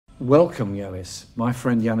Welcome, Yanis. My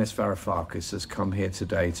friend Yanis Varoufakis has come here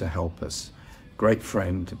today to help us. Great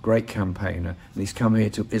friend, great campaigner, and he's come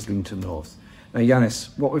here to Islington North. Now,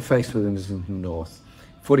 Yanis, what we're faced with in Islington North,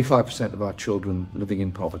 45% of our children living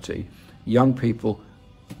in poverty, young people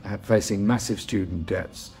facing massive student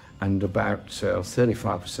debts, and about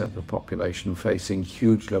 35% of the population facing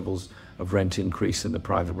huge levels of rent increase in the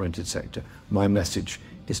private rented sector. My message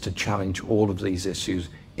is to challenge all of these issues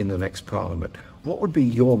in the next Parliament. What would be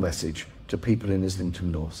your message to people in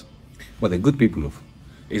Islington North? Well, the good people of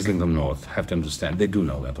Islington North have to understand, they do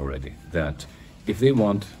know that already, that if they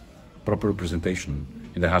want proper representation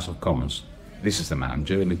in the House of Commons, this is the man,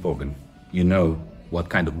 Jeremy Corbyn. You know what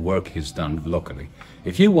kind of work he's done locally.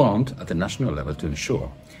 If you want, at the national level, to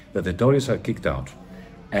ensure that the Tories are kicked out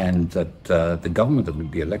and that the government that will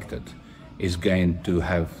be elected is going to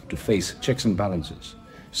have to face checks and balances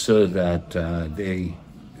so that they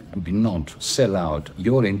do not sell out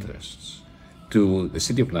your interests to the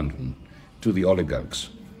City of London, to the oligarchs,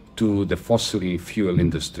 to the fossil fuel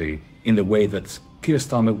industry in the way that Keir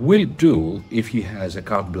Starmer will do if he has a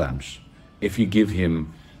carte blanche, if you give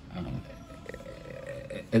him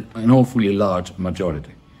an awfully large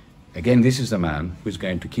majority. Again, this is the man who is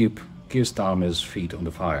going to keep Keir Starmer's feet on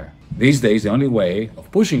the fire. These days, the only way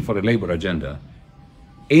of pushing for a Labour agenda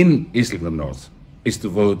in Islington North is to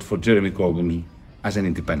vote for Jeremy Corbyn as an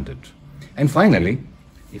independent. And finally,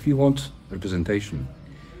 if you want representation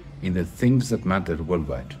in the things that matter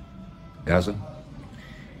worldwide, Gaza,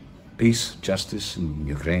 peace, justice in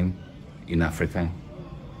Ukraine, in Africa,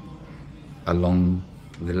 along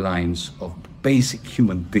the lines of basic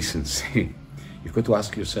human decency, you've got to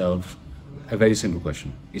ask yourself a very simple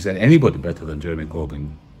question. Is there anybody better than Jeremy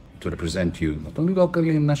Corbyn to represent you, not only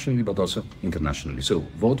locally and nationally, but also internationally? So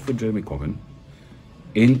vote for Jeremy Corbyn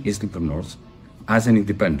in Islington North as an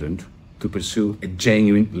independent to pursue a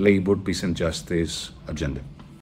genuine Labour, peace and justice agenda.